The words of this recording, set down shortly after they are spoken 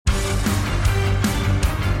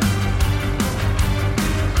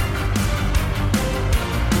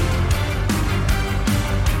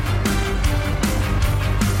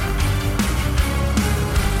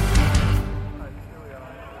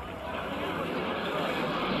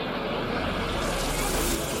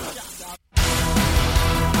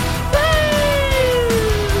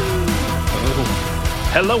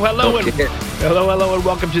Hello, and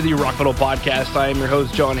welcome to the Rock Metal Podcast. I am your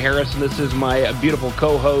host, John Harris, and this is my beautiful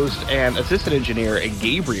co-host and assistant engineer,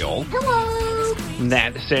 Gabriel. Hello!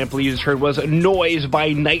 That sample you just heard was Noise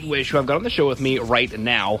by Nightwish, who I've got on the show with me right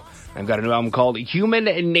now. I've got a new album called Human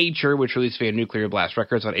Nature, which released via Nuclear Blast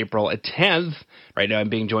Records on April 10th. Right now I'm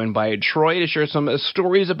being joined by Troy to share some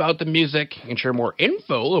stories about the music and share more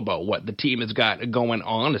info about what the team has got going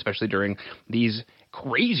on, especially during these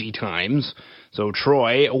crazy times. So,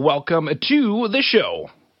 Troy, welcome to the show.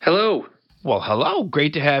 Hello. Well, hello.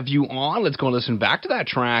 Great to have you on. Let's go and listen back to that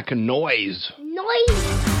track, Noise.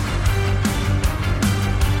 Noise!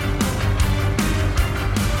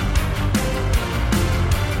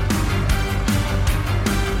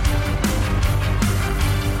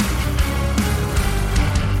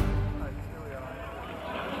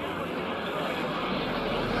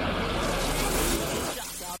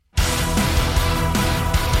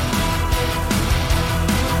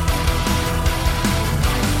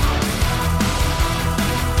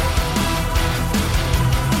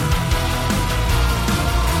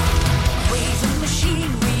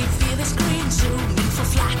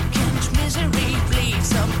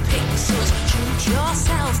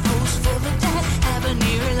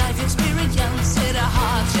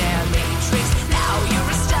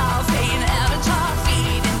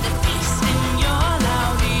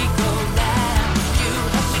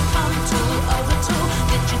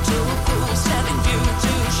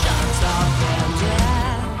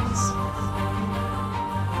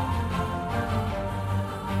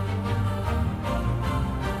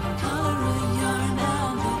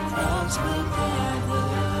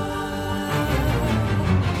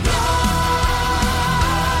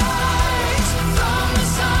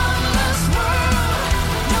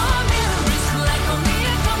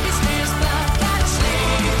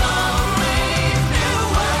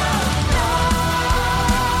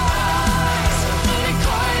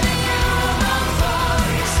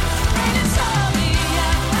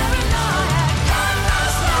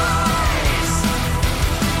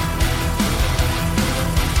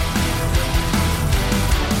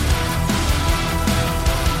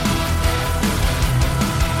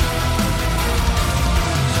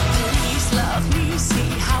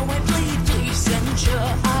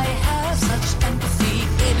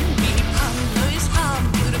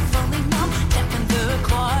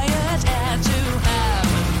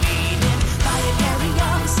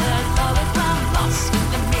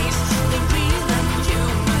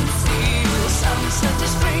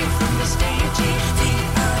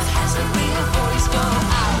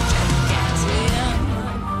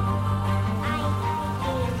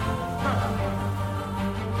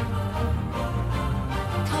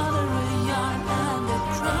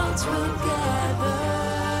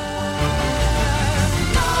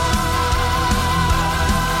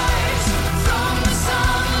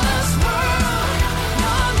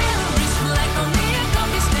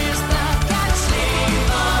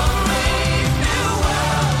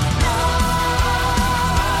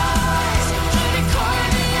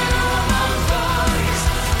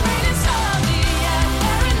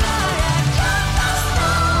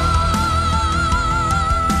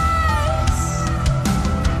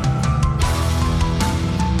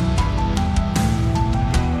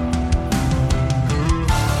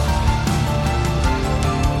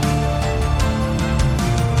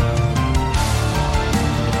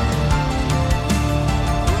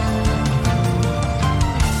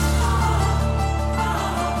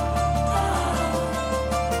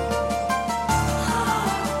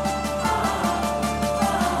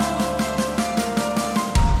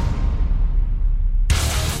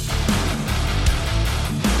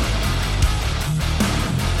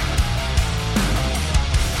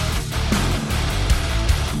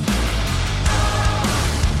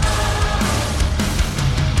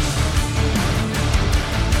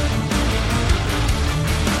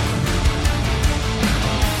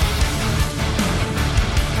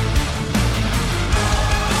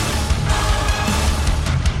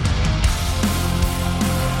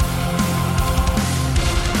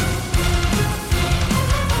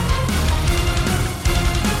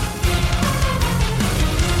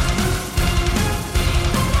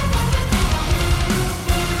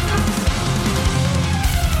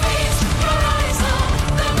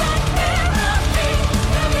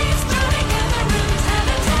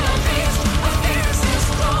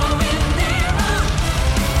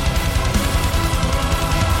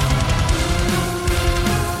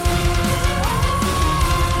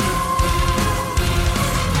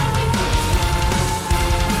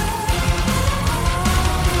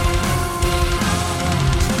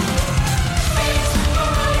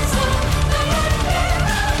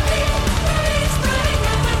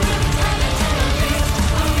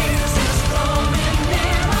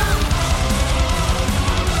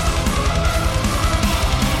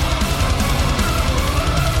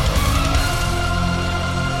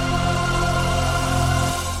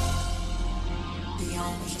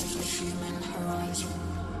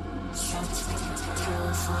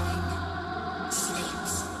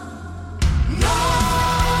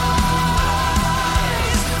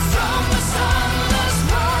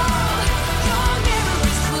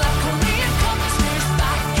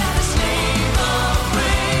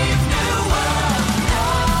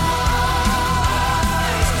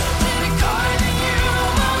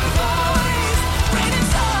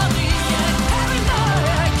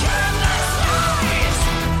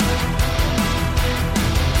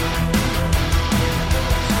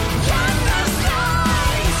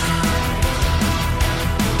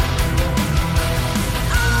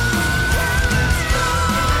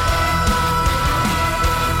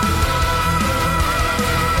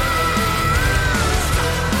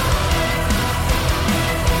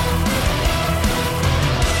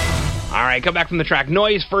 All right, come back from the track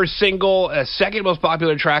Noise, first single, second most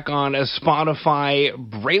popular track on a Spotify,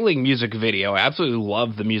 Brailing music video. I absolutely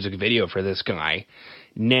love the music video for this guy.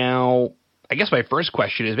 Now, I guess my first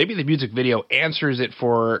question is, maybe the music video answers it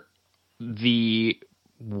for the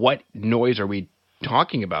what noise are we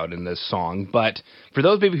talking about in this song, but for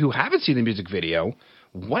those maybe who haven't seen the music video,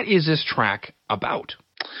 what is this track about?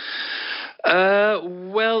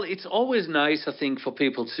 Well, it's always nice, I think, for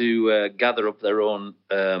people to gather up their own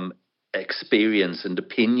experience and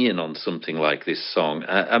opinion on something like this song.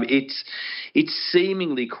 I mean, it's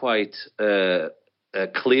seemingly quite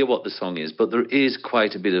clear what the song is, but there is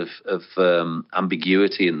quite a bit of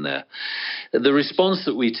ambiguity in there. The response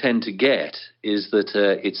that we tend to get is that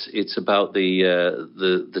it's about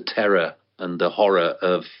the terror and the horror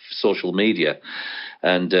of social media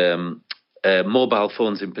and mobile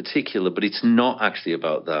phones in particular, but it's not actually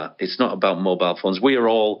about that. It's not about mobile phones. We are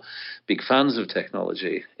all big fans of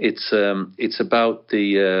technology. It's about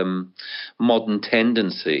the modern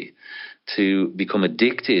tendency to become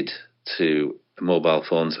addicted to mobile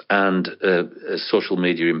phones and social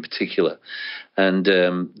media in particular, and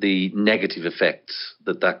the negative effects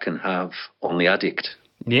that can have on the addict.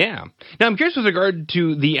 Yeah. Now, I'm curious with regard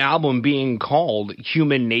to the album being called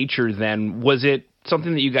Human Nature, then, was it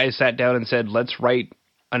something that you guys sat down and said, let's write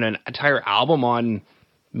an entire album on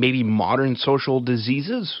maybe modern social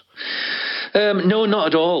diseases? No, not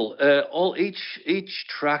at all. Each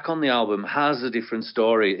track on the album has a different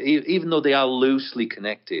story, even though they are loosely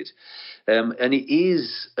connected. And it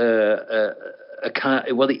is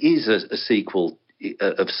it is a sequel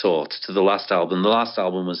of sorts to the last album. The last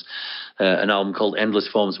album was an album called Endless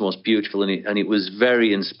Forms Most Beautiful, and it was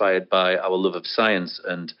very inspired by our love of science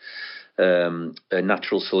and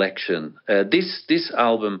natural selection. This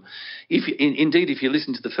album, if you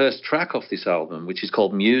listen to the first track off this album, which is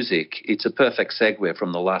called Music, it's a perfect segue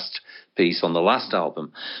from the last piece on the last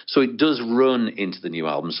album. So it does run into the new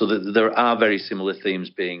album. So that there are very similar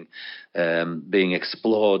themes being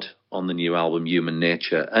explored on the new album, Human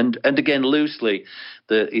Nature. And again, loosely,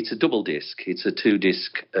 it's a double disc. It's a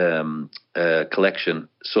 2-disc collection.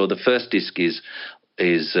 So the first disc is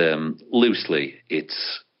loosely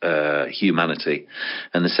it's Humanity,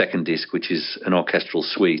 and the second disc, which is an orchestral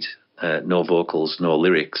suite, no vocals, no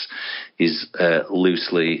lyrics, is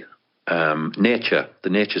loosely nature, the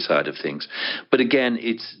nature side of things. But again,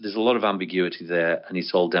 there's a lot of ambiguity there, and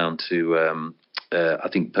it's all down to I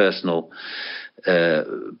think personal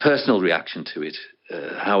reaction to it,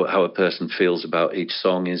 how a person feels about each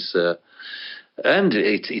song is. And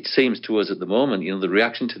it seems to us at the moment, the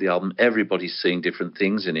reaction to the album, everybody's seeing different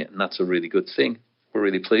things in it, and that's a really good thing. We're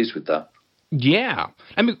really pleased with that. Yeah.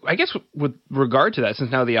 I mean, I guess with regard to that, since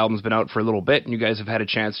now the album's been out for a little bit and you guys have had a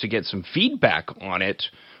chance to get some feedback on it,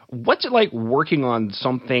 what's it like working on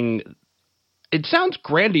something? It sounds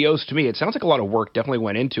grandiose to me. It sounds like a lot of work definitely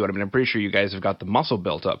went into it. I mean, I'm pretty sure you guys have got the muscle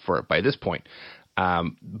built up for it by this point.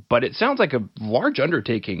 But it sounds like a large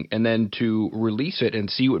undertaking, and then to release it and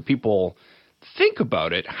see what people think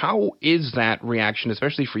about it. How is that reaction,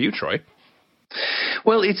 especially for you, Troy?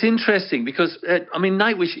 Well, it's interesting because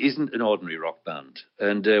Nightwish isn't an ordinary rock band,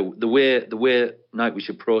 and the way Nightwish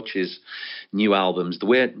approaches new albums, the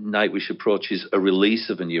way Nightwish approaches a release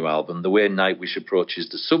of a new album, the way Nightwish approaches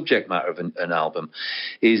the subject matter of an album,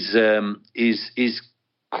 is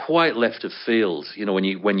quite left of field.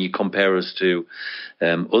 When you compare us to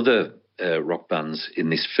other rock bands in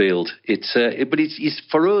this field, but it's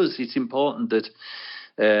for us. It's important that.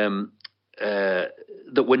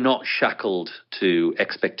 That we're not shackled to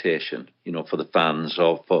expectation, for the fans.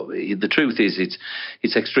 The truth is,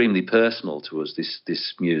 it's extremely personal to us,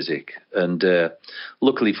 this music, and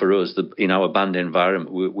luckily for us, in our band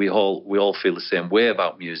environment, we all feel the same way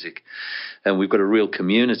about music, and we've got a real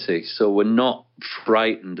community. So we're not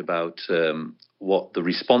frightened about what the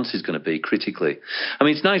response is going to be critically. I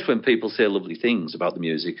mean, it's nice when people say lovely things about the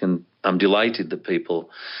music, and I'm delighted that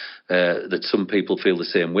that some people feel the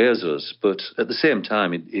same way as us, but at the same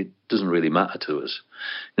time, it doesn't really matter to us.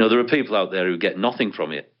 You know, there are people out there who get nothing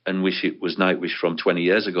from it and wish it was Nightwish from 20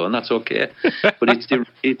 years ago, and that's okay. But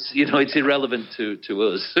it's irrelevant to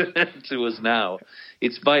us to us now.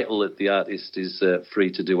 It's vital that the artist is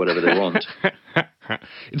free to do whatever they want.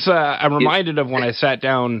 I'm reminded of when I sat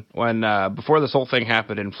down before this whole thing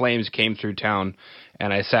happened and Flames came through town,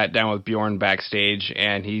 and I sat down with Bjorn backstage,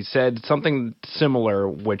 and he said something similar,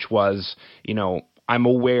 which was, you know, I'm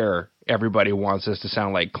aware everybody wants us to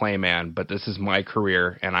sound like Clayman, but this is my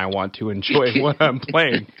career, and I want to enjoy what I'm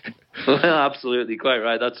playing. Well, absolutely, quite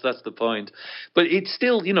right. That's the point. But it's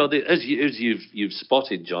still, you know, as you've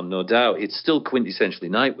spotted, John, no doubt, it's still quintessentially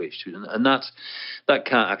Nightwish, and that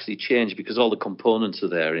can't actually change because all the components are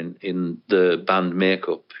there in the band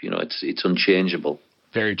makeup. You know, it's unchangeable.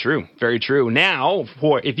 Very true. Very true. Now,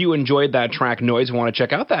 if you enjoyed that track Noise and want to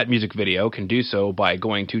check out that music video, can do so by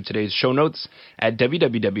going to today's show notes at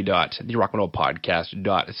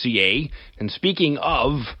www.therockandrollpodcast.ca. And speaking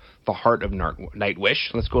of the heart of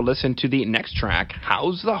Nightwish, let's go listen to the next track,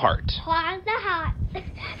 How's the Heart? How's the heart?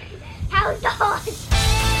 How's the heart?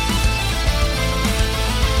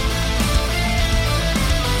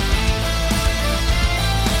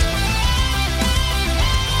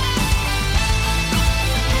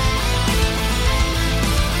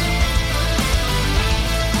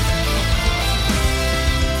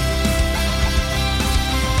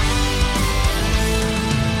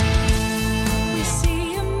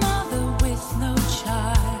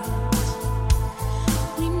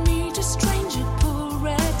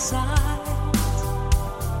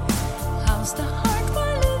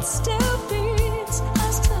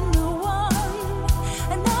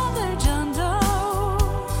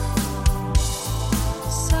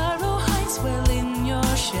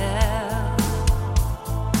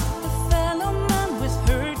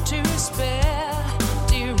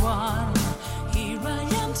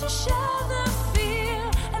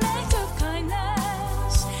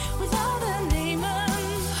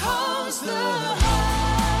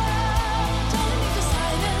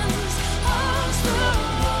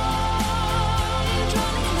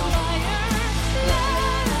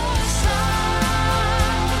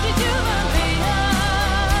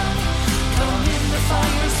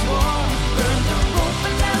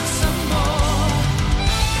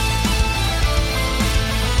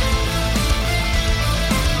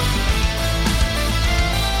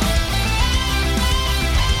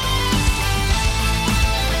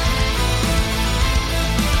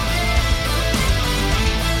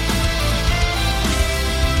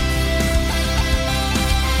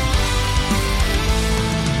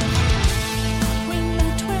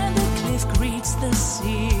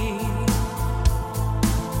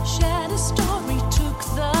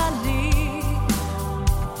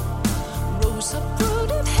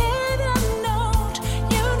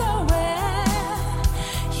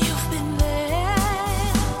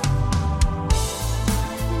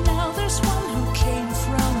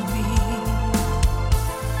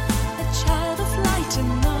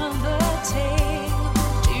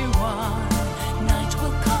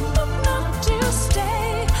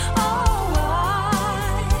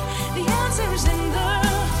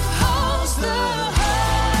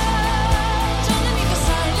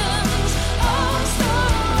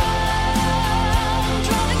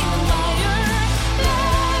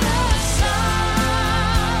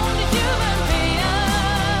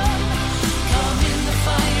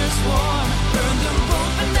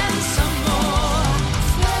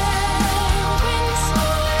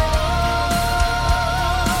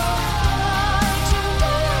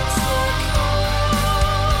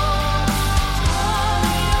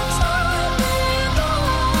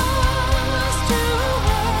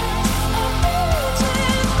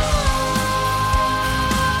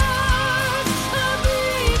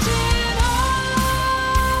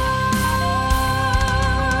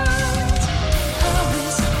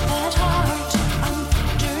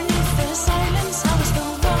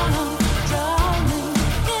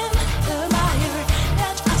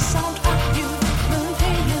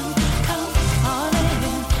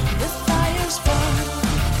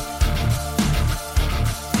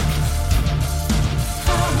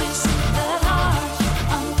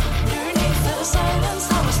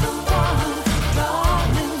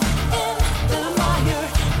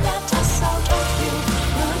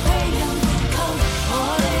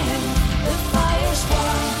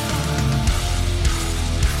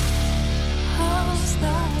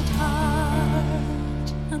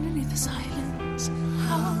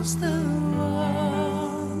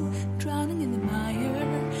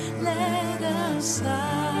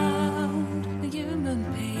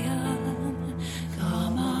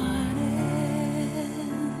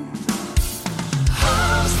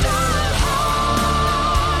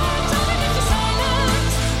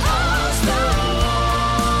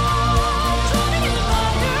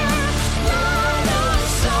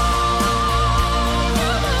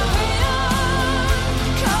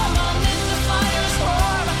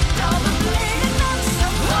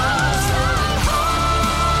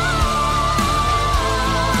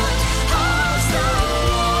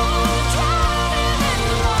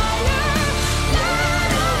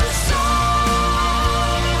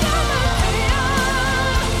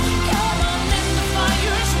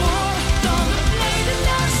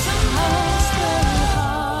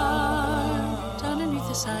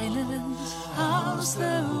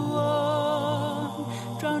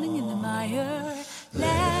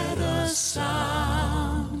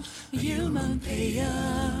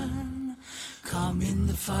 paean. Come in,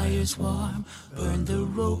 the fire's warm, burn the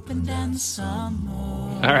rope and dance some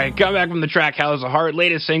more. All right, come back from the track How's the Heart,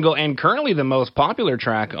 latest single, and currently the most popular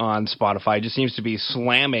track on Spotify. Just seems to be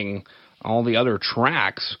slamming all the other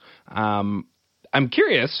tracks. I'm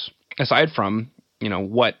curious, aside from,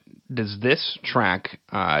 what does this track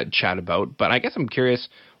chat about, but I guess I'm curious,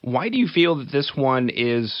 why do you feel that this one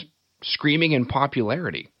is screaming in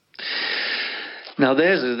popularity? Now,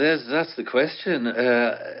 that's the question.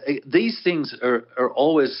 These things are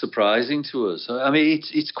always surprising to us. I mean,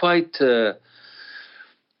 it's quite.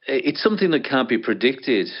 It's something that can't be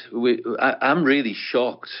predicted. I'm really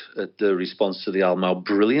shocked at the response to the album, how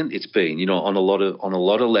brilliant it's been. On a lot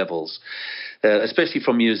of levels, especially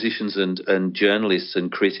from musicians and journalists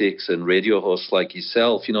and critics and radio hosts like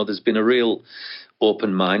yourself. There's been a real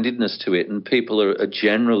open-mindedness to it, and people are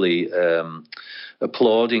generally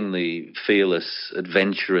applauding the fearless,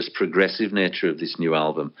 adventurous, progressive nature of this new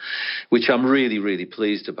album, which I'm really, really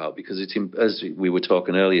pleased about, because as we were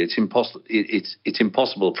talking earlier, it's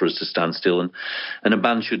impossible for us to stand still, and a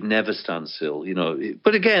band should never stand still,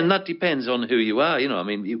 But again, that depends on who you are, I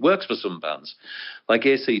mean, it works for some bands. Like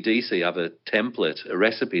AC/DC have a template, a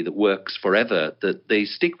recipe that works forever, that they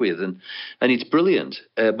stick with, and it's brilliant.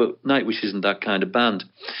 But Nightwish isn't that kind of band.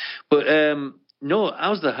 But no,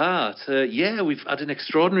 How's the Heart? We've had an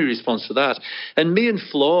extraordinary response to that. And me and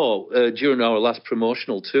Flo, during our last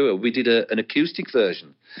promotional tour, we did an acoustic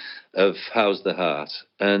version of How's the Heart,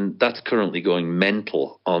 and that's currently going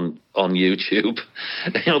mental on YouTube.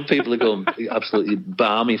 People are going absolutely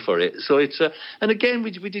balmy for it. So it's and again,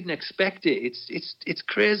 we didn't expect it. It's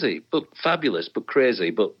crazy, but fabulous, but crazy,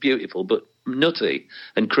 but beautiful, but nutty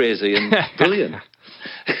and crazy and brilliant.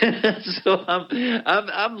 So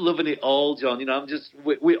I'm loving it all, John. I'm just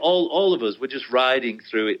we all of us, we're just riding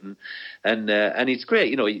through it, and it's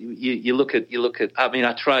great. You look at. I mean,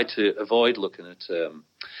 I try to avoid looking at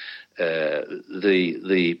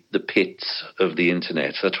the pits of the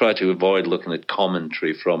internet. I try to avoid looking at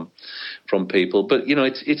commentary from people. But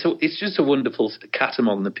it's just a wonderful cat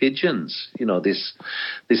among the pigeons.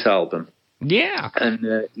 This album. Yeah. And,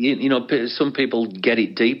 some people get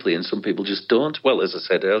it deeply and some people just don't. Well, as I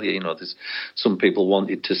said earlier, there's some people want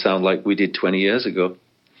it to sound like we did 20 years ago.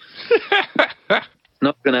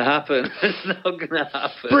 Not going to happen. It's not going to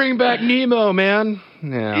happen. Bring back Nemo, man.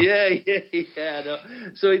 Yeah. Yeah. No.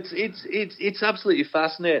 So it's absolutely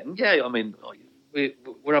fascinating. Yeah, I mean,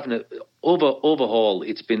 we're having an overhaul.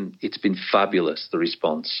 It's been fabulous, the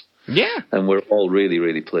response. Yeah. And we're all really,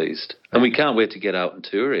 really pleased. And we can't wait to get out and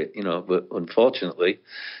tour it, but unfortunately,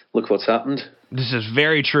 look what's happened. This is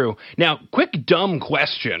very true. Now, quick dumb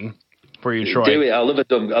question for you, Troy. Do it. I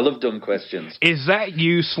love dumb questions. Is that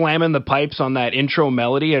you slamming the pipes on that intro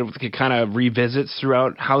melody and it kind of revisits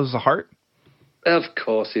throughout How's the Heart? Of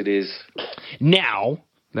course it is. Now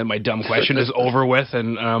that my dumb question is over with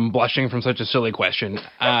and I'm blushing from such a silly question,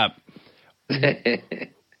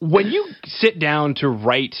 when you sit down to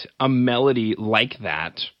write a melody like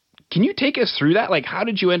that, can you take us through that? Like, how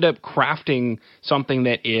did you end up crafting something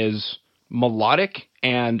that is melodic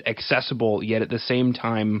and accessible, yet at the same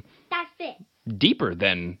time deeper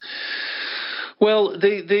than? Well,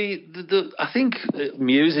 I think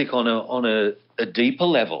music on a deeper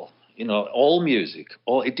level, all music,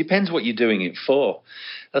 it depends what you're doing it for.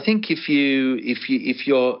 I think if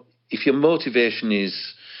your motivation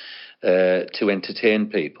is to entertain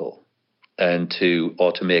people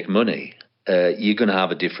or to make money, you're going to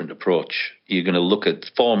have a different approach. You're going to look at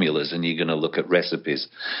formulas and you're going to look at recipes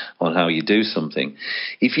on how you do something.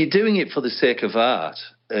 If you're doing it for the sake of art,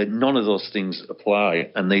 none of those things apply,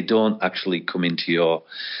 and they don't actually come into your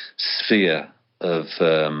sphere of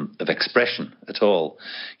expression at all.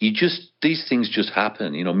 These things just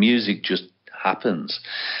happen. Music just happens,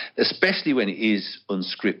 especially when it is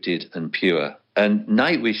unscripted and pure. And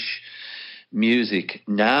Nightwish music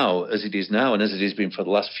now, as it is now, and as it has been for the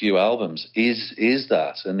last few albums, is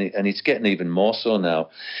that, and it's getting even more so now.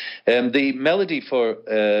 The melody for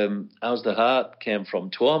How's the Heart came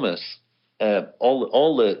from Thomas.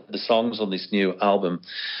 All the songs on this new album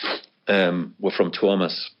were from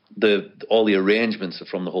Thomas. All the arrangements are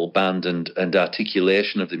from the whole band, and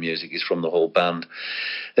articulation of the music is from the whole band.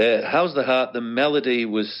 How's the Heart? The melody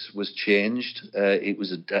was changed. It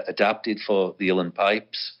was adapted for the uilleann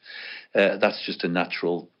pipes. That's just a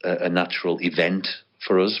natural event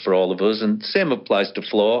for us, for all of us, and same applies to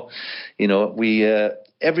Flo.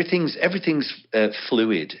 Everything's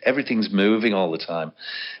fluid. Everything's moving all the time,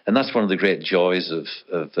 and that's one of the great joys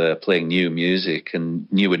of playing new music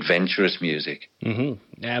and new adventurous music.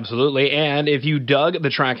 Mm-hmm. Absolutely. And if you dug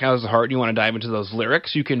the track How's the Heart and you want to dive into those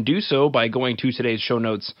lyrics, you can do so by going to today's show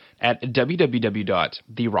notes at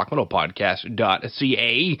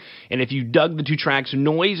www.therockmetalpodcast.ca. And if you dug the two tracks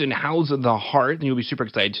Noise and How's the Heart, then you'll be super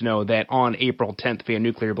excited to know that on April 10th via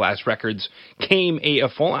Nuclear Blast Records came a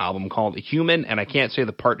full album called Human, and I can't say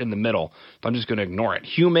the part in the middle, so I'm just going to ignore it.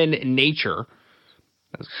 Human Nature.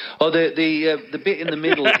 Oh, the bit in the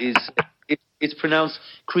middle is it's pronounced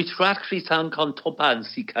Kritratritan Kontopan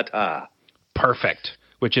Sikata. Perfect.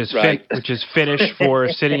 Which is right. which is Finnish for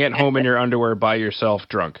sitting at home in your underwear by yourself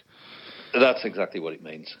drunk. That's exactly what it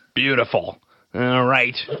means. Beautiful. All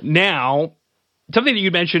right. Now, something that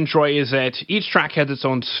you mentioned, Troy, is that each track has its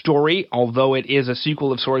own story, although it is a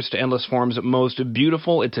sequel of sorts to Endless Form's Most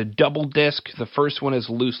Beautiful. It's a double disc. The first one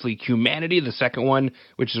is loosely Humanity. The second one,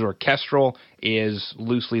 which is orchestral, is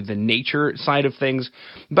loosely the nature side of things.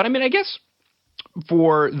 But, I mean, I guess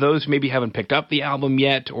for those who maybe haven't picked up the album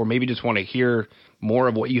yet, or maybe just want to hear more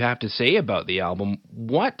of what you have to say about the album,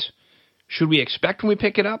 what should we expect when we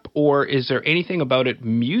pick it up? Or is there anything about it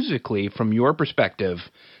musically, from your perspective,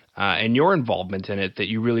 and your involvement in it, that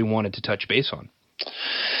you really wanted to touch base on?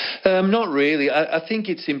 Not really. I think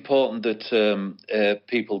it's important that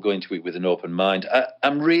people go into it with an open mind.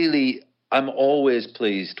 I'm always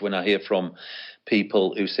pleased when I hear from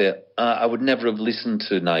people who say, I would never have listened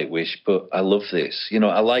to Nightwish, but I love this. You know,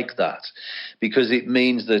 I like that, because it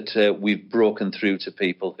means that we've broken through to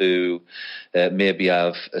people who maybe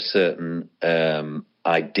have a certain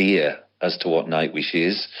idea as to what Nightwish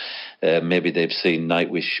is. Maybe they've seen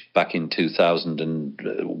Nightwish back in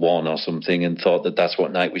 2001 or something and thought that that's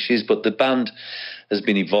what Nightwish is. But the band has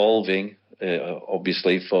been evolving,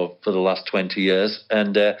 obviously, for the last 20 years.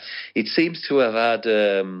 And it seems to have had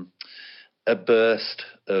a burst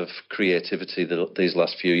of creativity these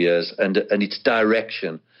last few years. And its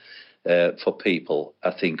direction for people, I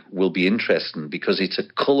think, will be interesting, because it's a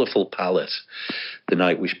colourful palette, the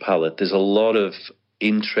Nightwish palette. There's a lot of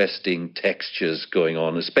interesting textures going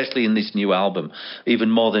on, especially in this new album, even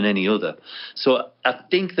more than any other. So I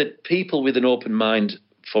think that people with an open mind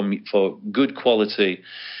for good quality,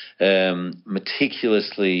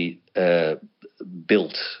 meticulously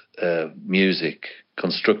built music,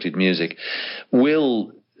 constructed music,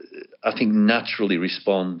 will, I think, naturally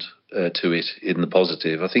respond to it in the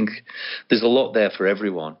positive. I think there's a lot there for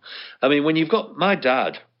everyone. I mean, when you've got my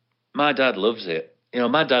dad loves it. You know,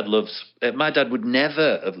 my dad would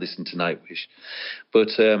never have listened to Nightwish, but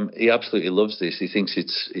he absolutely loves this. He thinks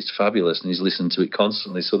it's fabulous, and he's listened to it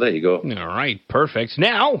constantly. So there you go. All right, perfect.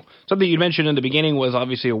 Now, something you mentioned in the beginning was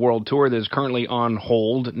obviously a world tour that is currently on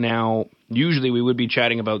hold. Now, usually we would be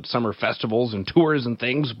chatting about summer festivals and tours and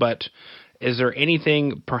things, but is there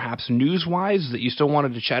anything perhaps news-wise that you still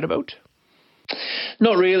wanted to chat about?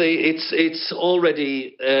 Not really. It's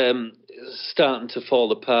already starting to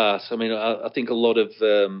fall apart. I mean, I think a lot of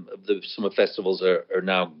the summer festivals are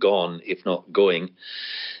now gone, if not going.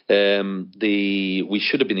 We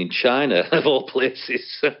should have been in China, of all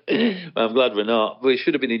places. I'm glad we're not. We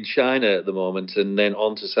should have been in China at the moment, and then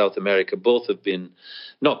on to South America. Both have been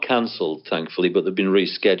not cancelled, thankfully, but they've been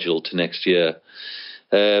rescheduled to next year.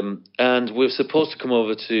 And we're supposed to come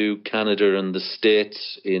over to Canada and the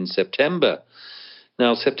States in September.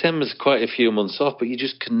 Now, September's quite a few months off, but you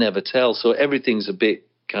just can never tell. So everything's a bit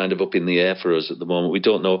kind of up in the air for us at the moment. We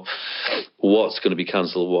don't know what's going to be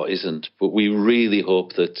cancelled, what isn't. But we really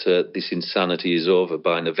hope that this insanity is over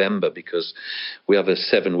by November, because we have a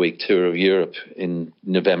 7-week tour of Europe in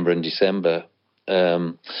November and December.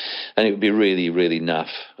 And it would be really, really naff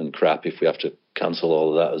and crap if we have to cancel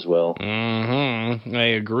all of that as well. Mm-hmm. I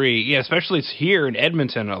agree. Yeah, especially it's here in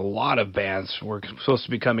Edmonton. A lot of bands were supposed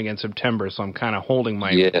to be coming in September, so I'm kind of holding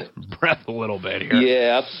my breath a little bit here.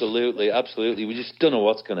 Yeah, absolutely. We just don't know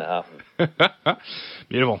what's going to happen.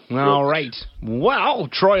 Beautiful. All right. Well,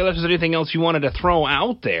 Troy, unless there's anything else you wanted to throw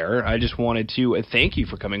out there, I just wanted to thank you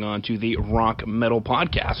for coming on to the Rock Metal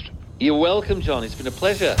Podcast. You're welcome, John. It's been a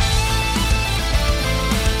pleasure.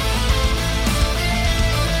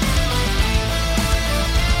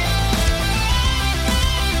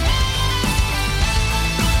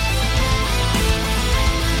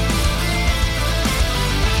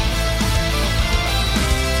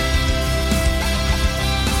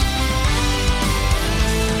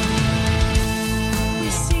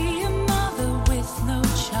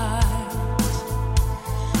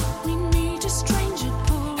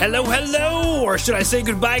 Hello, or should I say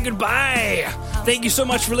goodbye? Thank you so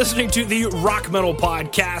much for listening to the Rock Metal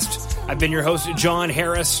Podcast. I've been your host, John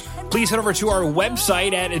Harris. Please head over to our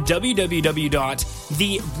website at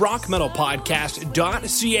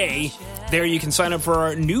www.therockmetalpodcast.ca. There you can sign up for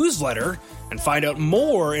our newsletter, and find out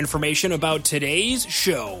more information about today's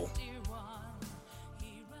show.